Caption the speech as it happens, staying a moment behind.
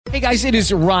Hey guys, it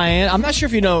is Ryan. I'm not sure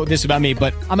if you know this about me,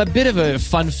 but I'm a bit of a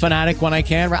fun fanatic when I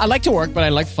can. I like to work, but I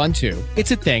like fun too.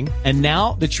 It's a thing. And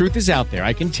now the truth is out there.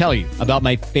 I can tell you about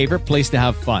my favorite place to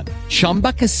have fun.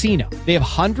 Chumba Casino. They have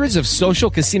hundreds of social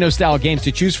casino style games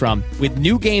to choose from with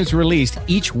new games released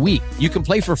each week. You can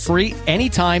play for free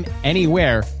anytime,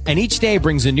 anywhere. And each day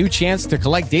brings a new chance to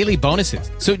collect daily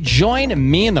bonuses. So join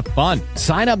me in the fun.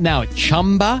 Sign up now at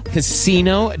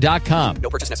ChumbaCasino.com. No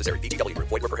purchase necessary. VGW.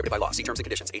 Void where prohibited by law. See terms and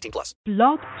conditions. 18+.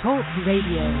 Blog Talk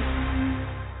Radio.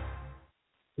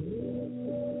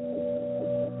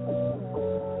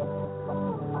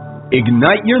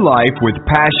 Ignite your life with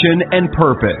passion and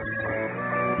purpose.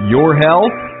 Your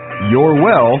health, your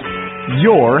wealth,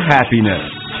 your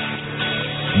happiness.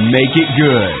 Make it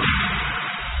good.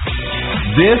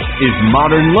 This is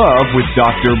Modern Love with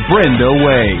Dr. Brenda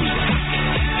Wade.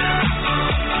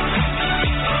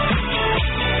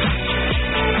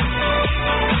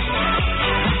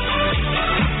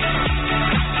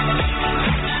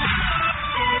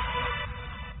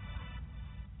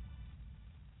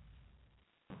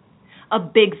 A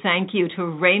big thank you to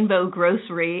Rainbow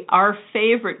Grocery, our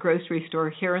favorite grocery store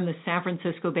here in the San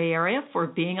Francisco Bay Area, for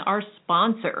being our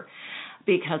sponsor,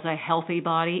 because a healthy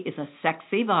body is a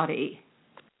sexy body.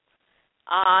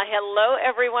 Hello,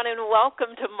 everyone, and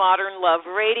welcome to Modern Love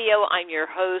Radio. I'm your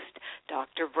host,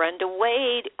 Dr. Brenda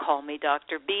Wade. Call me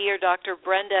Dr. B or Dr.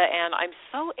 Brenda, and I'm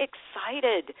so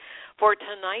excited for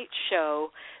tonight's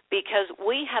show because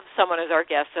we have someone as our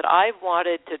guest that I've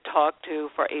wanted to talk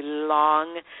to for a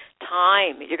long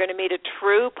time. You're going to meet a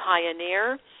true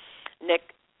pioneer.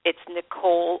 It's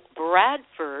Nichol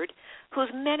Bradford,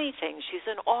 who's many things. She's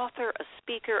an author, a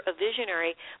speaker, a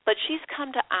visionary, but she's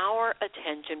come to our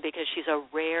attention because she's a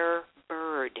rare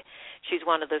bird. She's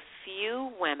one of the few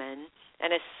women,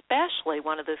 and especially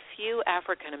one of the few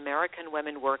African-American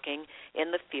women working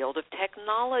in the field of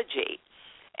technology.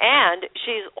 And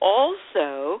she's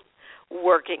also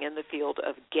working in the field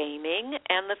of gaming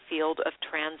and the field of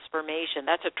transformation.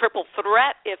 That's a triple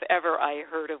threat if ever I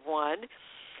heard of one.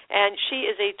 And she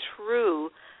is a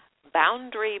true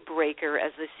boundary breaker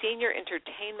as the senior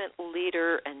entertainment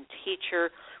leader and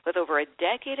teacher with over a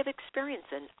decade of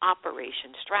experience in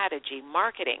operation, strategy,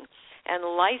 marketing, and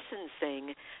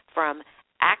licensing from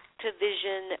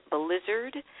Activision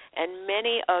Blizzard and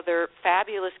many other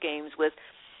fabulous games with,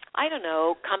 I don't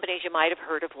know, companies you might have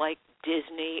heard of like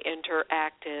Disney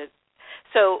Interactive.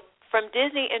 So from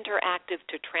Disney Interactive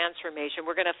to transformation,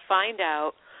 we're going to find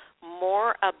out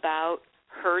more about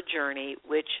her journey,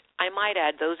 which I might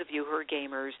add, those of you who are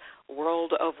gamers,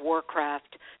 World of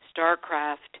Warcraft,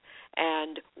 StarCraft,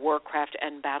 and Warcraft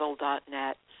and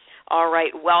Battle.net. All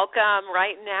right, welcome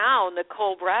right now,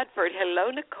 Nichol Bradford. Hello,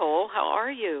 Nichol. How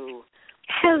are you?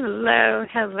 Hello,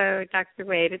 Dr.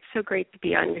 Wade. It's so great to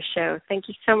be on your show. Thank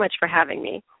you so much for having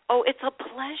me. Oh, it's a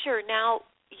pleasure. Now,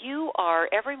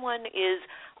 everyone is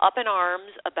up in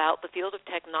arms about the field of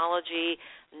technology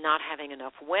not having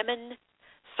enough women,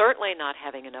 certainly not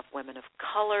having enough women of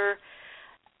color.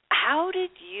 How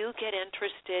did you get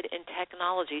interested in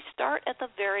technology? Start at the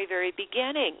very, very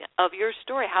beginning of your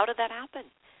story. How did that happen?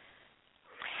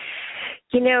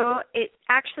 You know, it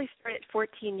actually started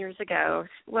 14 years ago.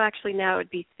 Well, actually now it would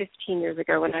be 15 years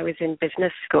ago when I was in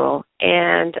business school.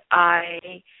 And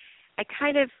I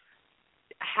kind of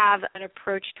have an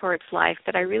approach towards life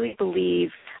that I really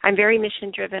believe, I'm very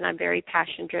mission-driven, I'm very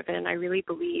passion-driven, and I really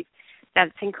believe that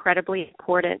it's incredibly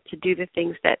important to do the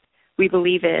things that we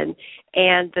believe in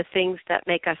and the things that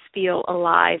make us feel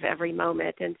alive every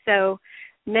moment. And so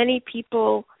many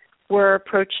people were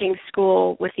approaching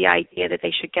school with the idea that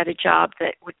they should get a job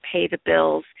that would pay the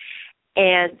bills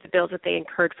and the bills that they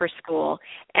incurred for school.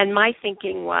 And my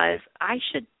thinking was I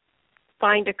should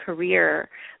find a career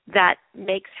that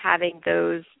makes having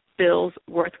those bills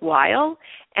worthwhile,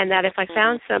 and that if I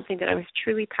found something that I was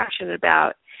truly passionate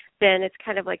about, then it's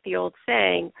kind of like the old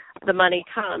saying, the money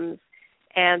comes.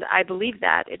 And I believe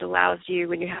that it allows you,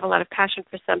 when you have a lot of passion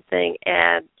for something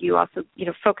and you also,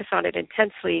 focus on it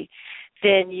intensely,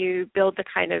 then you build the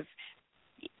kind of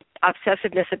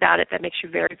obsessiveness about it that makes you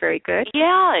very, very good.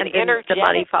 Yeah, and the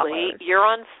money follows. You're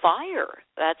on fire.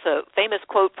 That's a famous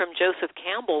quote from Joseph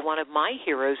Campbell, one of my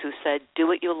heroes, who said, "Do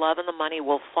what you love and the money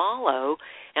will follow."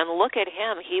 And look at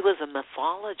him. He was a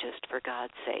mythologist, for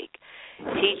God's sake,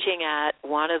 teaching at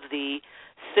one of the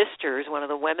sisters, one of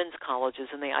the women's colleges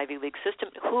in the Ivy League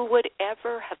system. Who would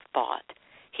ever have thought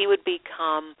he would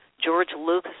become George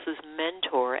Lucas's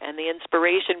mentor and the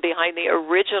inspiration behind the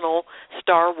original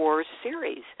Star Wars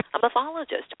series? A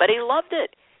mythologist, but he loved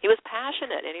it. He was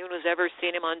passionate. Anyone who's ever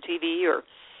seen him on TV or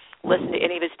listen to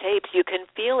any of his tapes, you can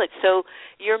feel it. So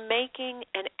you're making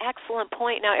an excellent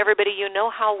point. Now, everybody, you know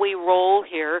how we roll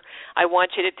here. I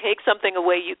want you to take something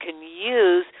away you can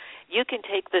use. You can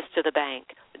take this to the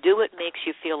bank. Do what makes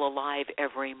you feel alive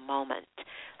every moment.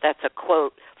 That's a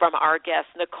quote from our guest,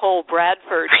 Nichol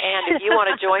Bradford. And if you want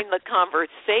to join the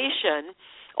conversation,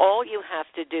 all you have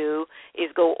to do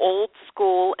is go old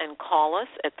school and call us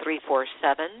at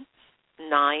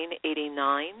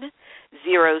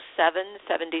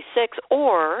 347-989-0776,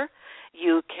 or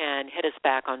you can hit us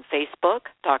back on Facebook,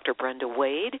 Dr. Brenda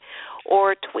Wade,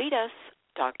 or tweet us,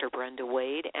 Dr. Brenda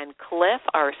Wade, and Cliff,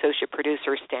 our associate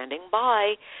producer, standing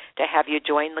by to have you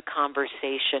join the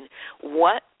conversation.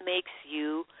 What makes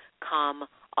you come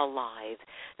alive?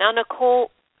 Now,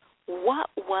 Nichol, what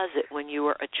was it when you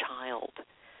were a child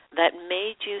that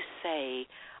made you say,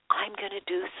 I'm going to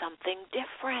do something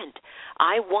different?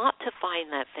 I want to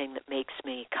find that thing that makes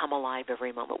me come alive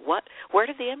every moment. Where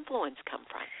did the influence come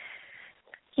from?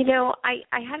 You know, I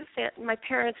had my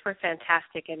parents were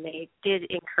fantastic, and they did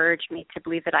encourage me to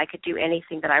believe that I could do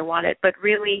anything that I wanted. But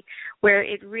really, where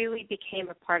it really became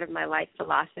a part of my life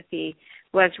philosophy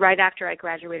was right after I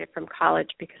graduated from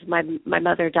college, because my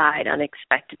mother died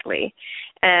unexpectedly.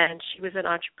 And she was an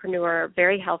entrepreneur,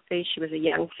 very healthy. She was a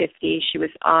young 50. She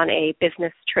was on a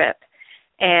business trip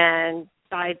and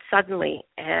died suddenly.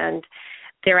 And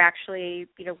there actually,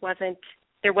 there wasn't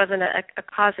a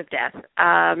cause of death.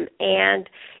 And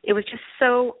it was just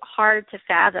so hard to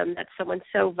fathom that someone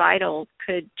so vital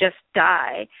could just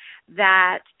die,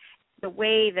 that the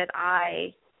way that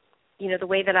I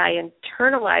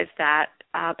internalized that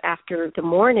after the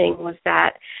mourning was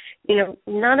that,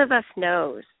 none of us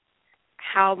knows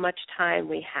how much time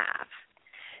we have.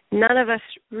 None of us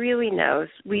really knows.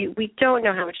 We don't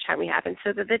know how much time we have. And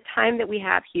so the time that we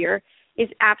have here is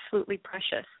absolutely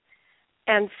precious.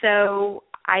 And so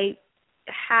I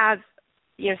have,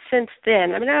 since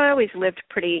then, I always lived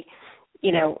pretty,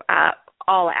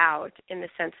 all out, in the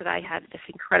sense that I had this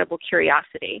incredible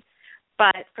curiosity.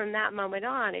 But from that moment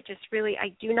on, it just really, I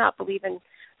do not believe in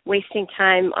wasting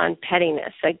time on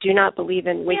pettiness. I do not believe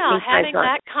in wasting time having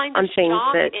that kind on of things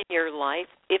shock that in your life,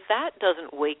 if that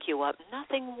doesn't wake you up,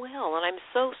 nothing will. And I'm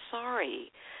so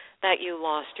sorry that you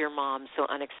lost your mom so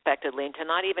unexpectedly, and to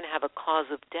not even have a cause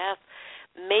of death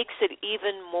makes it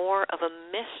even more of a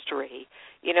mystery,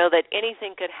 that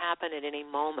anything could happen at any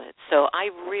moment. So I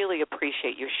really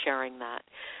appreciate you sharing that,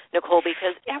 Nichol,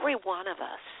 because every one of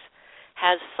us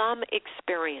has some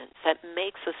experience that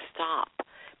makes us stop,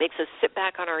 makes us sit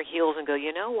back on our heels and go,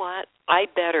 you know what, I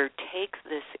better take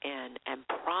this in and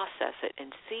process it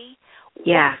and see what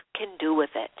I can do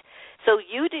with it. So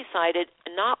you decided,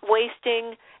 not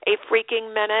wasting a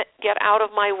freaking minute, get out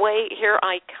of my way, here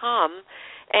I come.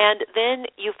 And then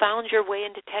you found your way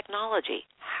into technology.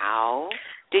 How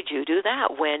did you do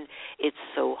that when it's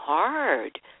so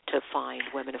hard to find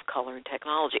women of color in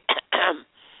technology?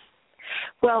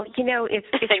 Well, it's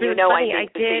really funny.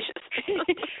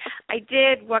 I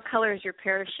did What Color Is Your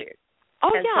Parachute?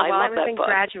 Oh, and yeah, so while I love was that in book.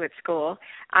 Graduate school,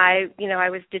 I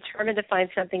was determined to find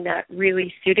something that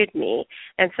really suited me.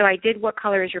 And so I did What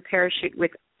Color Is Your Parachute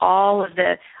with all of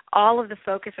the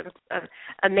focus of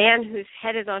a man whose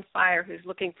head is on fire, who's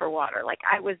looking for water. Like,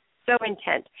 I was so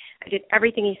intent. I did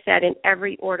everything he said in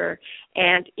every order.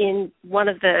 And in one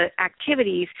of the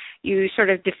activities, you sort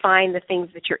of define the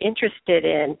things that you're interested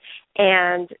in.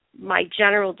 And my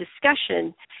general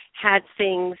discussion had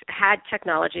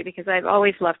technology, because I've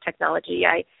always loved technology.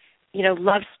 I,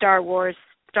 loved Star Wars,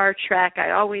 Star Trek. I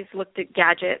always looked at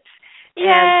gadgets. Yay, and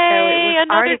so it was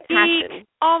another art passion. geek.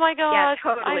 Oh, my God. Yeah,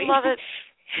 totally. I love it.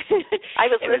 I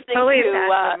was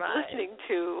listening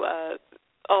to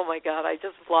oh my God, I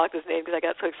just blocked his name because I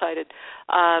got so excited.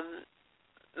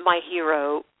 My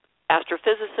hero,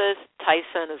 astrophysicist,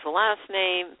 Tyson is the last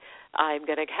name. I'm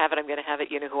going to have it.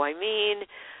 You know who I mean.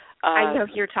 I know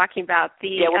you're talking about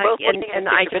the. Yeah, we're both looking and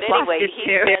at I it, just but lost anyway, it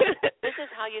too. This is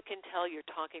how you can tell you're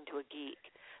talking to a geek.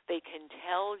 They can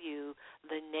tell you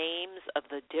the names of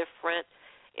the different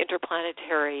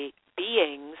interplanetary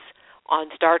beings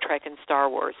on Star Trek and Star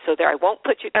Wars. So there, I won't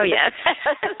put you to yes.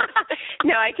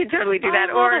 No, I can totally do that.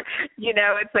 Or,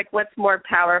 it's like, what's more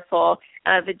powerful,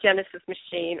 the Genesis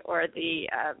machine or the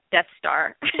Death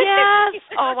Star? Yes.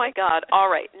 Oh, my God. All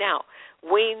right. Now,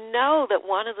 we know that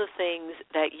one of the things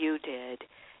that you did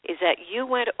is that you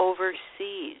went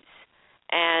overseas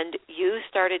and you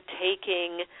started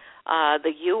taking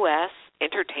the U.S.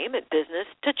 entertainment business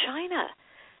to China.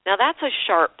 Now, that's a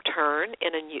sharp turn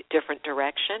in a different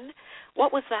direction.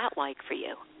 What was that like for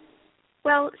you?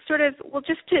 Well,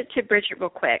 just to bridge it real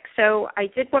quick. So I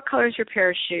did What Color Is Your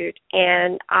Parachute,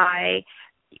 and I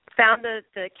found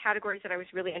the categories that I was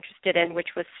really interested in, which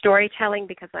was storytelling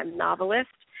because I'm a novelist,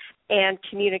 and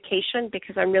communication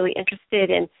because I'm really interested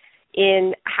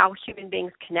in how human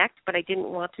beings connect, but I didn't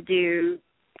want to do,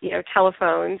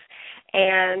 telephones,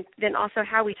 and then also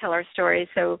how we tell our stories.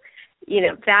 So,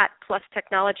 that plus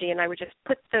technology, and I would just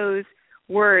put those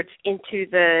words into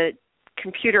the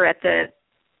computer at the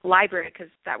library,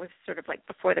 because that was sort of like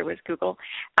before there was Google,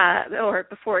 or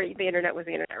before the internet was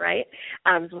the internet, right?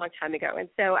 It was a long time ago. And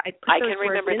so I put those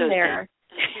words in there.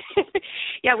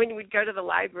 Yeah, when you would go to the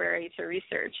library to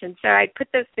research. And so I put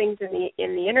those things in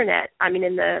the internet,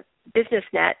 in the business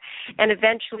net, and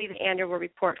eventually the annual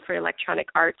report for electronic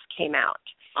arts came out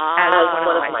as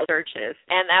one of my searches.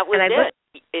 And that was it.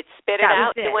 It spit it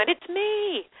out. It went, it's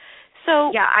me.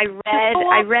 So yeah, I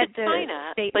read the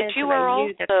China, statements, but you are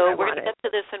also, we're going to get to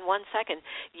this in 1 second,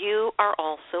 you are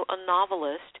also a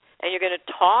novelist, and you're going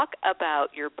to talk about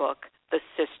your book, The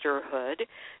Sisterhood,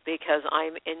 because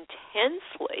I'm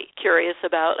intensely curious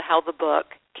about how the book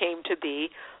came to be,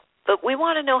 but we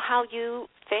want to know how you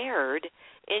fared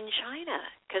in China,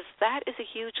 because that is a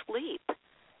huge leap.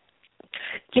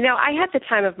 I had the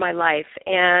time of my life,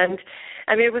 and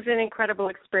it was an incredible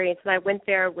experience, and I went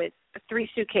there with 3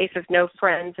 suitcases, no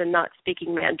friends, and not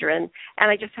speaking Mandarin, and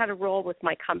I just had a role with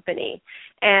my company.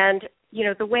 And,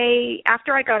 the way,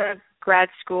 after I got out of grad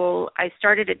school, I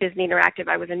started at Disney Interactive.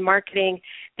 I was in marketing.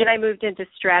 Then I moved into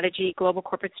strategy, global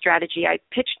corporate strategy. I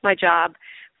pitched my job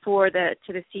to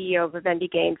the CEO of Vivendi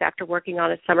Games after working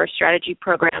on a summer strategy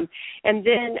program. And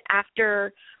then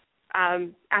after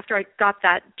I got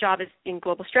that job in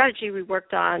global strategy, we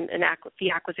worked on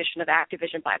the acquisition of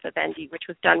Activision by Vivendi, which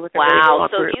was done with a very small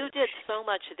group. So you did so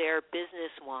much there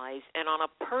business-wise, and on a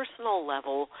personal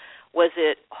level, was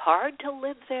it hard to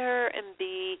live there and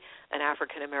be an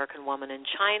African-American woman in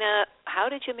China? How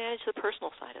did you manage the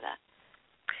personal side of that?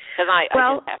 Because I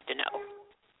just have to know.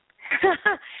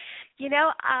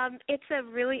 It's a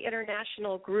really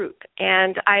international group,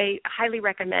 and I highly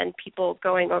recommend people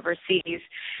going overseas.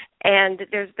 And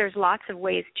there's lots of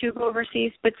ways to go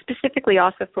overseas, but specifically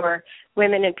also for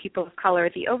women and people of color,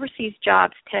 the overseas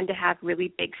jobs tend to have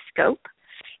really big scope.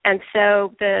 And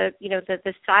so the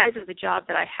size of the job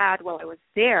that I had while I was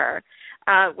there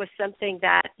was something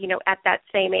that, at that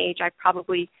same age, I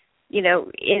probably, in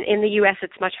the U.S.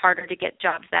 it's much harder to get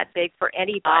jobs that big for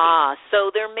anybody.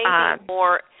 So there may be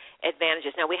more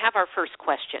advantages. Now, we have our first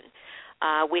question.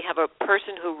 We have a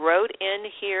person who wrote in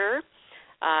here.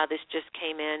 This just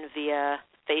came in via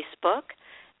Facebook.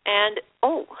 And,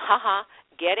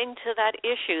 getting to that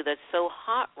issue that's so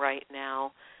hot right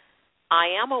now, I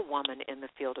am a woman in the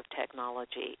field of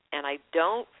technology, and I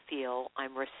don't feel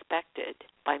I'm respected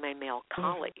by my male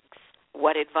colleagues.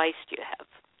 What advice do you have?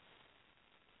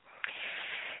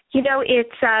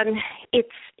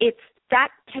 It's that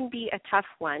can be a tough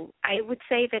one. I would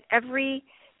say that every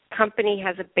company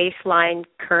has a baseline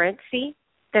currency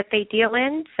that they deal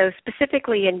in. So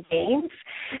specifically in games,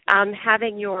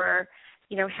 having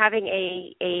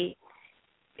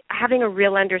a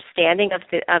real understanding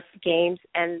of games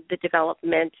and the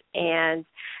development and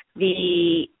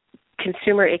the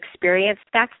consumer experience,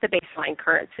 that's the baseline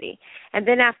currency. And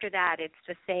then after that, it's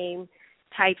the same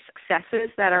type successes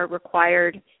that are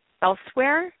required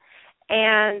elsewhere.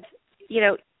 And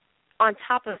on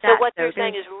top of that... So what you're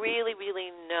saying is really,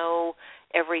 really know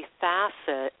every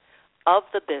facet of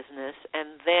the business,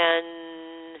 and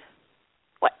then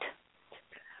what?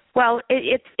 Well,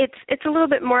 it's a little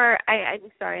bit more. I'm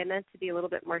sorry, I meant to be a little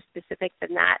bit more specific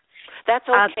than that. That's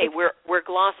okay. We're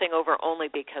glossing over only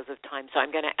because of time. So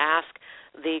I'm going to ask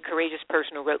the courageous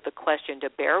person who wrote the question to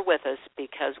bear with us,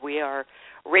 because we are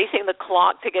racing the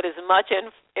clock to get as much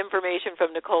information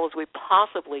from Nichol as we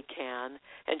possibly can,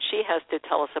 and she has to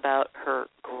tell us about her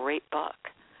great book.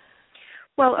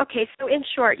 Well, okay. So in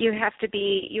short, you have to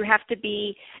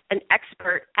be an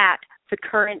expert at the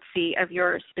currency of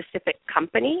your specific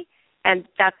company, and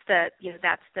that's the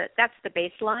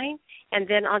baseline. And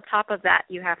then on top of that,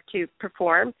 you have to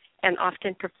perform, and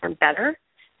often perform better.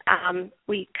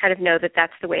 We kind of know that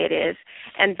that's the way it is.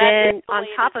 And then on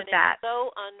top of that, it's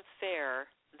so unfair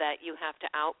that you have to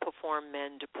outperform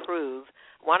men to prove.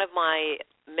 One of my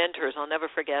mentors, I'll never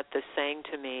forget this, saying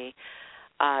to me,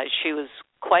 she was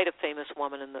quite a famous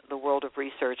woman in the world of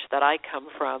research that I come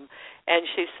from, and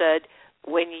she said,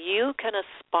 when you can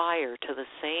aspire to the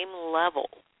same level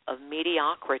of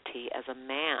mediocrity as a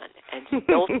man and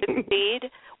still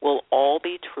succeed, we'll all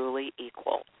be truly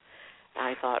equal. And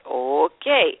I thought,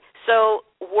 okay, so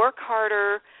work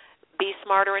harder, be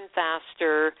smarter and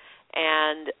faster,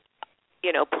 and,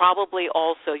 probably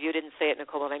also, you didn't say it,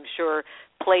 Nichol, and I'm sure,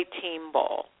 play team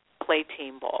ball.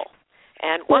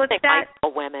 And one thing I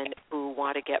tell women who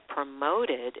want to get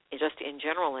promoted, just in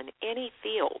general in any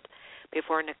field,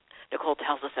 before Nichol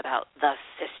tells us about the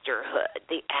Sisterhood,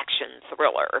 the action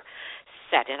thriller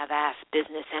set in a vast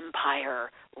business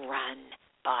empire run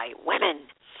by women.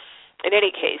 In any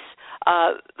case,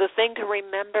 the thing to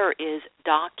remember is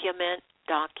document.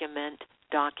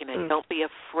 Don't be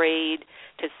afraid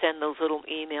to send those little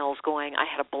emails going, I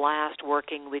had a blast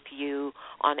working with you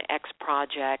on X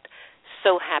project.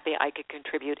 So happy I could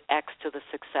contribute X to the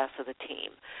success of the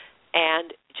team.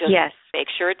 And just make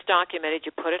sure it's documented.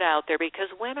 You put it out there, because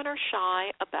women are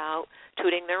shy about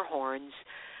tooting their horns.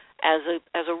 As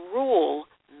a rule,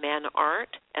 men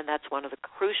aren't, and that's one of the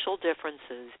crucial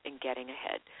differences in getting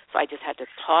ahead. So I just had to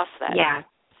toss that out.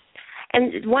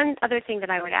 And one other thing that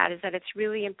I would add is that it's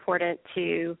really important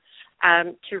to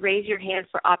raise your hand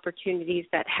for opportunities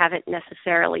that haven't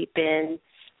necessarily been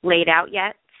laid out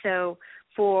yet. So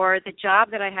for the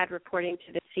job that I had reporting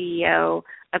to the CEO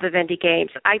of Vivendi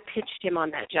Games, I pitched him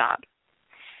on that job.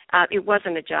 It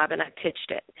wasn't a job, and I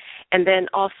pitched it. And then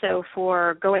also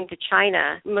for going to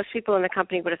China, most people in the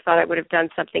company would have thought I would have done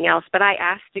something else, but I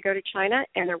asked to go to China,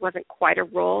 and there wasn't quite a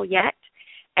role yet.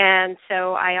 And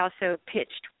so I also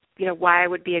pitched, why I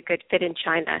would be a good fit in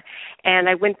China. And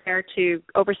I went there to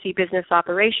oversee business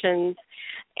operations,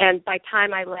 and by the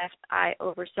time I left, I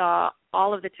oversaw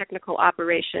all of the technical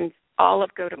operations, all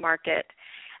of go-to-market,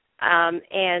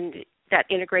 and that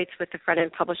integrates with the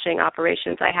front-end publishing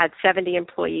operations. I had 70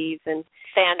 employees, and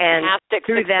fantastic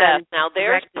through success. them, now,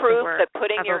 there's proof that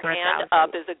putting your hand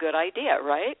up is a good idea,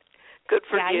 right? Good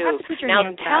for you. You have to put your now,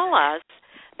 hands tell up. us,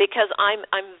 because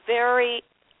I'm very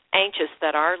anxious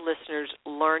that our listeners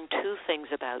learn two things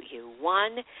about you.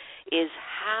 One is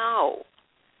how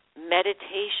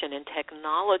meditation and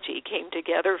technology came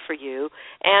together for you,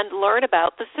 and learn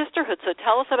about the Sisterhood. So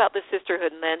tell us about the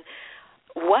Sisterhood, and then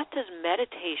what does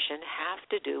meditation have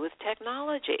to do with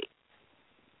technology?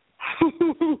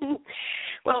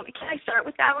 Well, can I start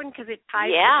with that one, because it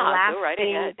ties to the last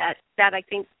thing that I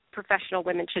think professional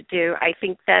women should do. I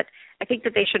think that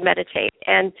they should meditate,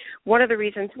 and one of the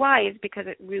reasons why is because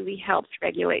it really helps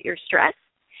regulate your stress,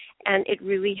 and it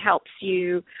really helps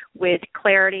you with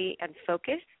clarity and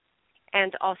focus,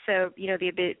 and also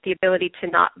the ability to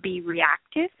not be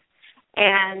reactive.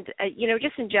 And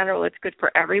just in general, it's good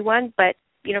for everyone, but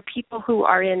people who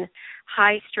are in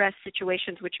high stress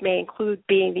situations, which may include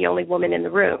being the only woman in the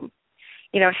room,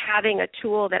 having a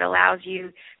tool that allows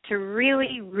you to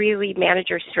really, really manage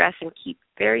your stress and keep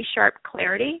very sharp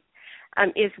clarity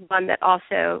is one that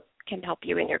also can help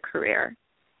you in your career,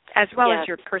 as well as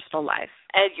your personal life.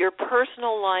 And your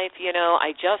personal life,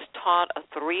 I just taught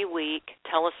a 3-week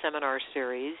teleseminar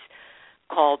series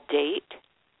called Date,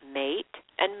 Mate,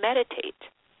 and Meditate,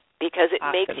 because it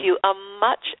makes you a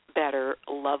much better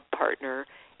love partner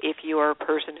if you are a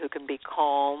person who can be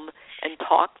calm and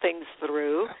talk things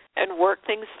through and work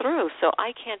things through. So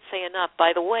I can't say enough.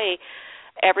 By the way,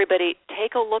 everybody,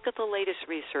 take a look at the latest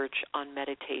research on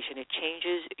meditation. It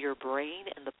changes your brain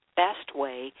in the best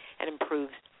way and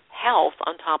improves health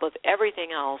on top of everything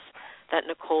else that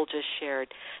Nichol just shared.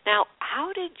 Now, how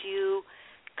did you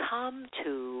come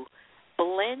to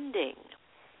blending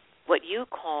what you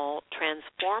call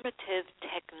transformative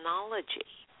technology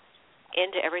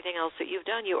into everything else that you've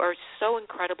done? You are so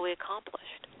incredibly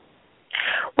accomplished.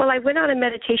 Well, I went on a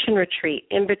meditation retreat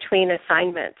in between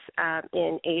assignments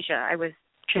in Asia. I was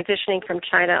transitioning from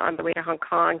China on the way to Hong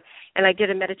Kong, and I did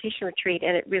a meditation retreat,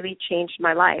 and it really changed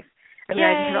my life. I mean,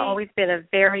 I had always been a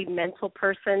very mental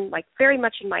person, like very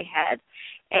much in my head,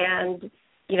 and,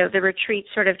 the retreat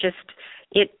sort of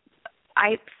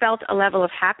I felt a level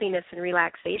of happiness and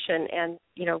relaxation and,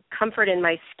 comfort in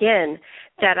my skin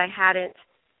that I hadn't,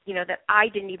 that I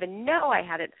didn't even know I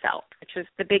hadn't felt, which was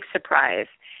the big surprise.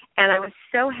 And I was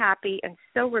so happy and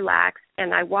so relaxed,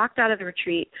 and I walked out of the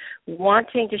retreat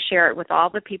wanting to share it with all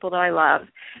the people that I love.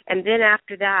 And then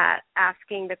after that,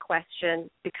 asking the question,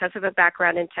 because of a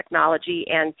background in technology,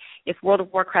 and if World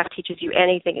of Warcraft teaches you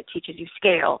anything, it teaches you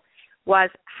scale, was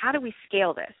how do we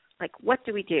scale this? Like, what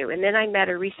do we do? And then I met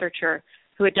a researcher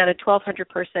who had done a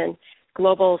 1,200-person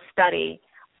global study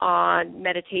on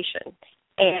meditation.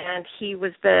 And he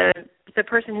was the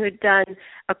person who had done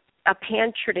a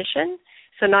pan-tradition,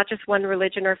 so not just one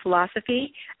religion or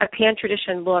philosophy, a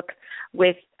pan-tradition look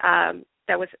with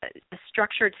that was a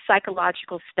structured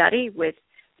psychological study with,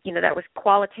 that was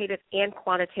qualitative and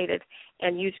quantitative,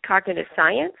 and used cognitive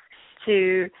science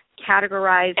to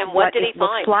categorize what it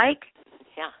looks like.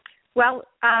 Yeah. Well,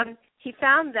 he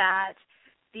found that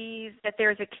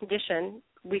there's a condition,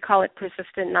 we call it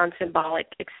persistent non-symbolic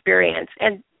experience,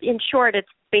 and in short, it's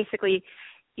basically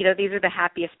these are the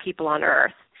happiest people on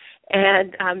earth.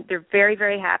 And they're very,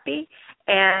 very happy.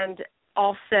 And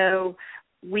also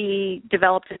we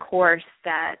developed a course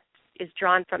that is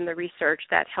drawn from the research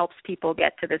that helps people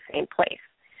get to the same place.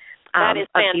 That is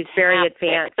fantastic. These very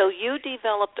advanced so you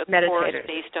developed a course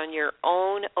based on your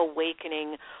own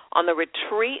awakening on the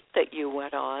retreat that you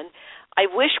went on. I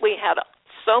wish we had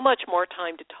so much more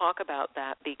time to talk about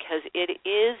that because it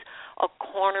is a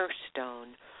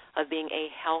cornerstone of being a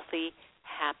healthy,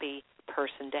 happy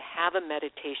person, to have a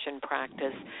meditation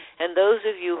practice. And those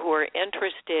of you who are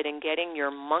interested in getting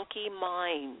your monkey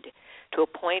mind to a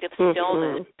point of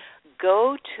stillness,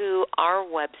 go to our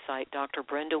website,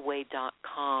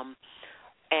 drbrendaWade.com,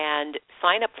 and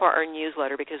sign up for our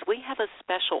newsletter because we have a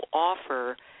special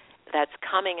offer that's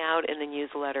coming out in the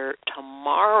newsletter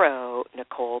tomorrow,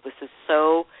 Nichol. This is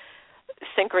so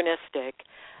synchronistic,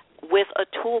 with a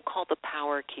tool called the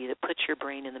Power Key that puts your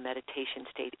brain in the meditation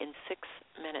state in 6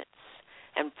 minutes.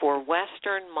 And for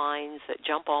Western minds that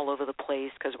jump all over the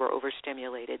place because we're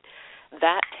overstimulated,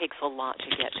 that takes a lot to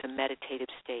get to meditative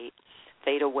state,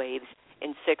 theta waves,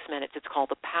 in 6 minutes. It's called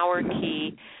the Power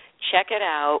Key. Check it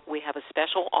out. We have a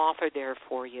special offer there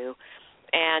for you.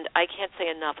 And I can't say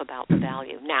enough about the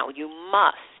value. Now, you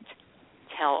must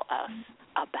tell us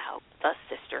about the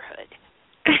Sisterhood.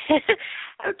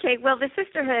 Okay, well, the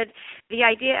Sisterhood, the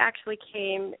idea actually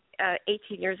came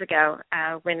 18 years ago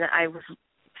when I was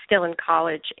still in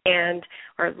college,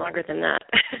 or longer than that.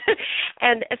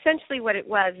 And essentially what it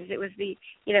was is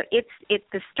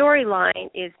the storyline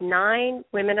is 9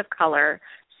 women of color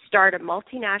start a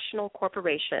multinational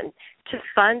corporation to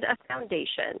fund a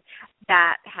foundation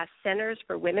that has centers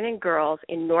for women and girls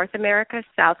in North America,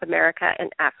 South America, and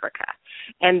Africa.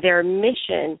 And their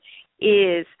mission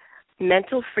is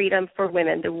mental freedom for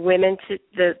women,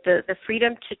 the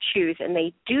freedom to choose, and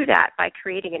they do that by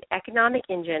creating an economic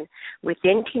engine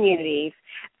within communities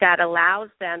that allows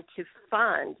them to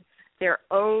fund their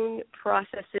own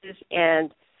processes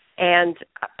and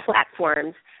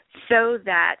platforms so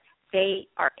that they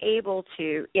are able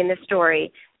to, in the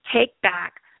story, take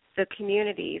back the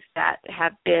communities that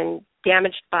have been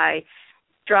damaged by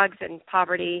drugs and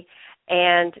poverty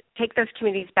and take those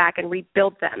communities back and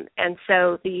rebuild them. And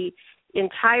so the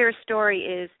entire story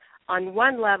is, on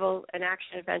one level, an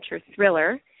action-adventure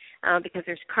thriller because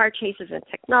there's car chases and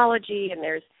technology, and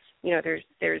there's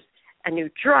a new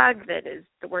drug that is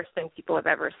the worst thing people have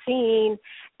ever seen,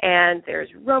 and there's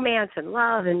romance and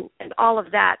love and all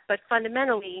of that. But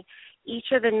fundamentally,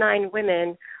 each of the 9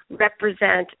 women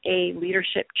represent a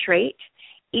leadership trait.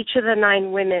 Each of the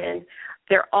 9 women,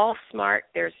 they're all smart.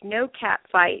 There's no cat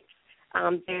fights.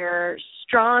 They're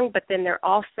strong, but then they're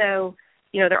also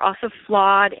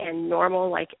flawed and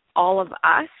normal like all of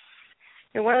us.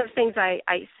 And one of the things I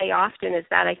say often is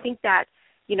that I think that,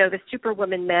 the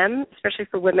superwoman mem, especially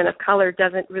for women of color,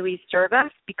 doesn't really serve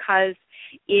us because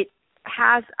it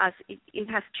has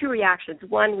 2 reactions.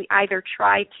 One, we either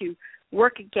try to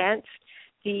work against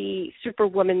the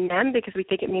superwoman mem because we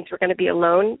think it means we're going to be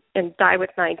alone and die with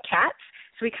 9 cats.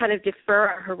 So we kind of defer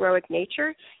our heroic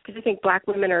nature because we think black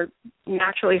women are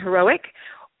naturally heroic,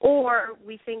 or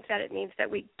we think that it means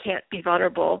that we can't be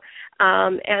vulnerable.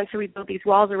 And so we build these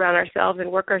walls around ourselves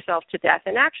and work ourselves to death.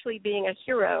 And actually being a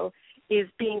hero is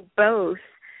being both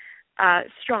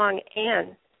strong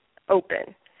and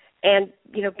open and,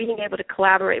 being able to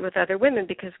collaborate with other women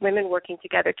because women working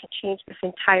together can change this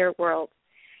entire world.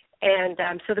 And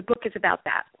so the book is about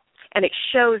that, and it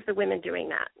shows the women doing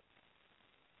that.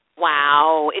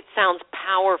 Wow, it sounds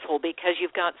powerful because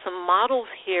you've got some models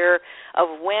here of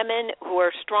women who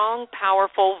are strong,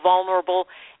 powerful, vulnerable,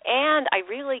 and I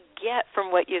really get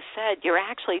from what you said, you're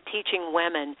actually teaching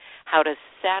women how to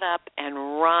set up and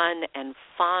run and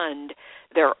fund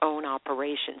their own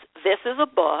operations. This is a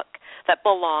book that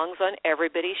belongs on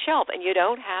everybody's shelf, and you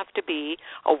don't have to be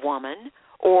a woman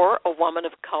or a woman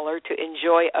of color to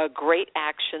enjoy a great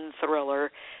action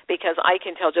thriller, because I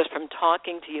can tell just from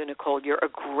talking to you, Nichol, you're a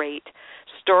great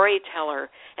storyteller.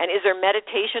 And is there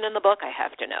meditation in the book? I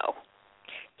have to know.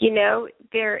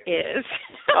 There is.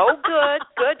 Oh,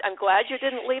 good. I'm glad you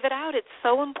didn't leave it out. It's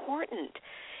so important.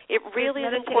 It really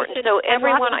is important. So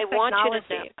everyone, I want you to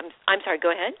say, I'm sorry,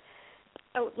 go ahead.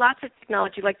 Oh, lots of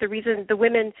technology. Like the reason the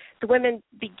women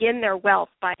begin their wealth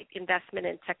by investment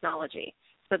in technology.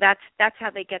 So that's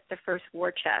how they get the first war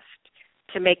chest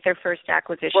to make their first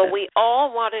acquisition. Well, we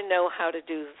all want to know how to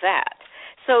do that.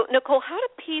 So, Nichol, how do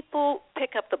people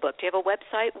pick up the book? Do you have a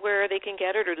website where they can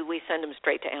get it, or do we send them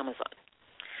straight to Amazon?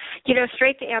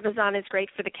 Straight to Amazon is great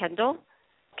for the Kindle.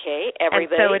 Okay,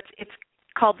 everybody. And so it's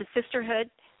called The Sisterhood,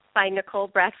 by Nichol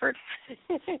Bradford.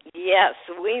 Yes,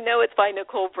 we know it's by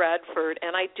Nichol Bradford,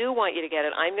 and I do want you to get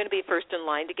it. I'm going to be first in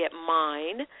line to get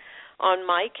mine on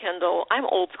my Kindle. I'm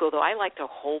old school, though. I like to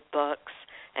hold books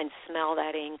and smell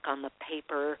that ink on the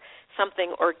paper,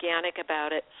 something organic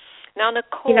about it. Now,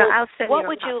 Nichol, what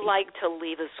would you like to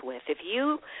leave us with? If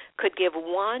you could give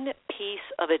one piece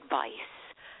of advice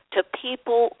to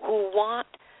people who want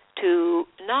to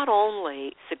not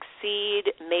only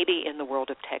succeed maybe in the world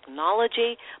of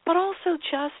technology, but also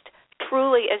just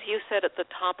truly, as you said at the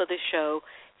top of the show,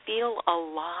 feel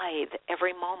alive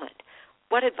every moment,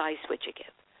 what advice would you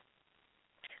give?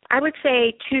 I would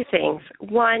say two things.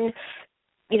 One,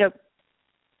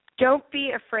 don't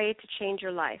be afraid to change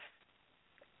your life.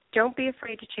 Don't be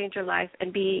afraid to change your life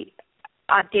and be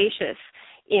audacious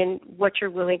in what you're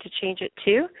willing to change it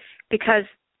to, because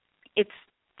it's,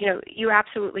 you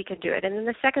absolutely can do it. And then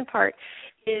the second part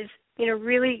is,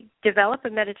 really develop a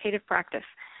meditative practice.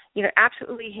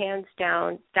 Absolutely hands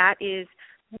down, that is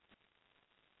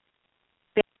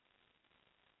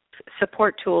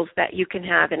support tools that you can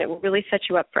have, and it will really set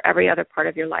you up for every other part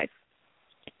of your life.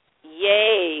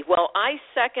 Yay. Well, I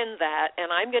second that,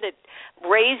 and I'm going to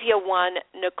raise you one,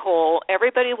 Nichol.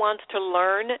 Everybody wants to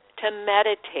learn to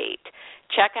meditate.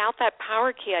 Check out that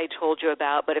power key I told you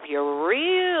about, but if you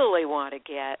really want to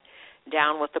get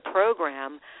down with the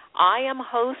program, I am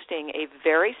hosting a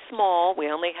very small, we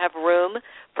only have room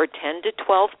for 10 to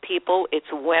 12 people,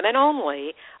 it's women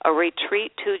only, a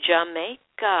retreat to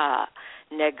Jamaica,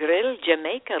 Negril,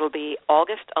 Jamaica. It'll be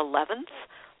August 11th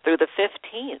through the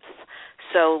 15th.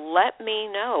 So let me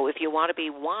know if you want to be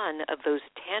one of those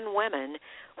 10 women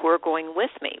who are going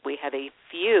with me. We have a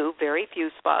few, very few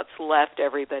spots left,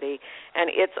 everybody, and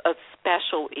it's a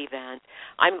special event.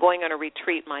 I'm going on a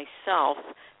retreat myself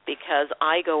because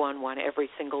I go on one every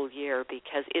single year,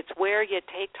 because it's where you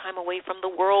take time away from the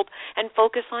world and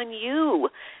focus on you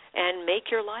and make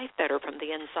your life better from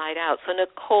the inside out. So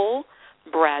Nichol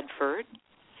Bradford,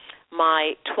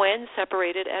 my twin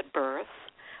separated at birth,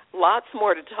 lots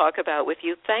more to talk about with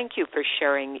you. Thank you for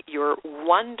sharing your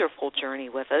wonderful journey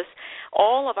with us.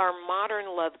 All of our Modern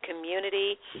Love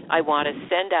community, I want to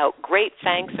send out great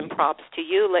thanks and props to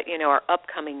you. Let you know our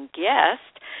upcoming guest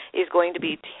is going to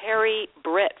be Terry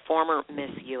Britt, former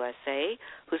Miss USA,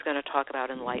 who's going to talk about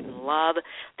enlightened love.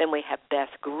 Then we have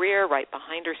Beth Greer right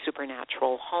behind her,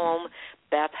 Supernatural Home.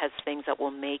 Beth has things that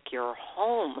will make your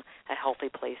home a healthy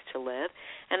place to live.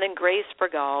 And then Grace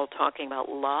Bergal talking about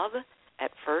love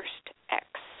at first X.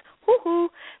 Woohoo!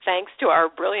 Thanks to our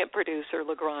brilliant producer,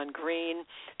 LeGrand Green,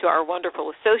 to our wonderful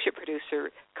associate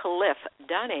producer, Cliff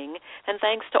Dunning, and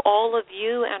thanks to all of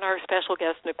you and our special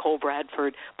guest, Nichol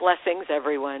Bradford. Blessings,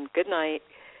 everyone. Good night.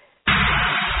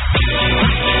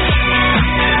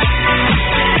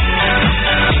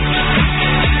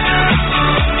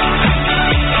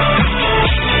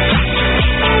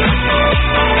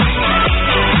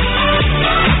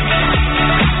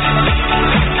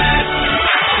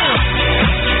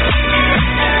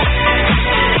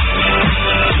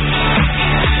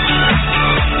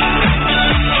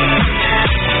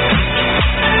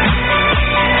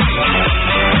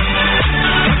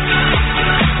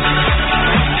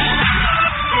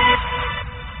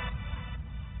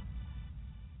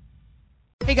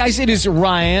 Hey guys, it is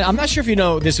Ryan. I'm not sure if you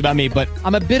know this about me, but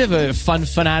I'm a bit of a fun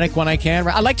fanatic when I can.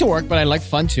 I like to work, but I like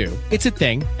fun too. It's a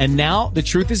thing. And now the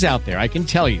truth is out there. I can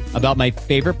tell you about my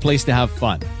favorite place to have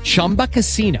fun. Chumba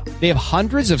Casino. They have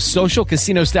hundreds of social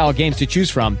casino style games to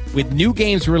choose from with new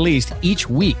games released each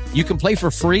week. You can play for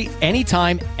free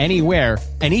anytime, anywhere.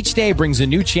 And each day brings a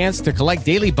new chance to collect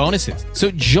daily bonuses. So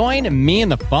join me in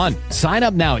the fun. Sign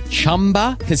up now at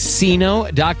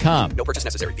ChumbaCasino.com. No purchase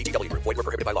necessary. VGW Group. Void where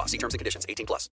prohibited by law. See terms and conditions. 18+.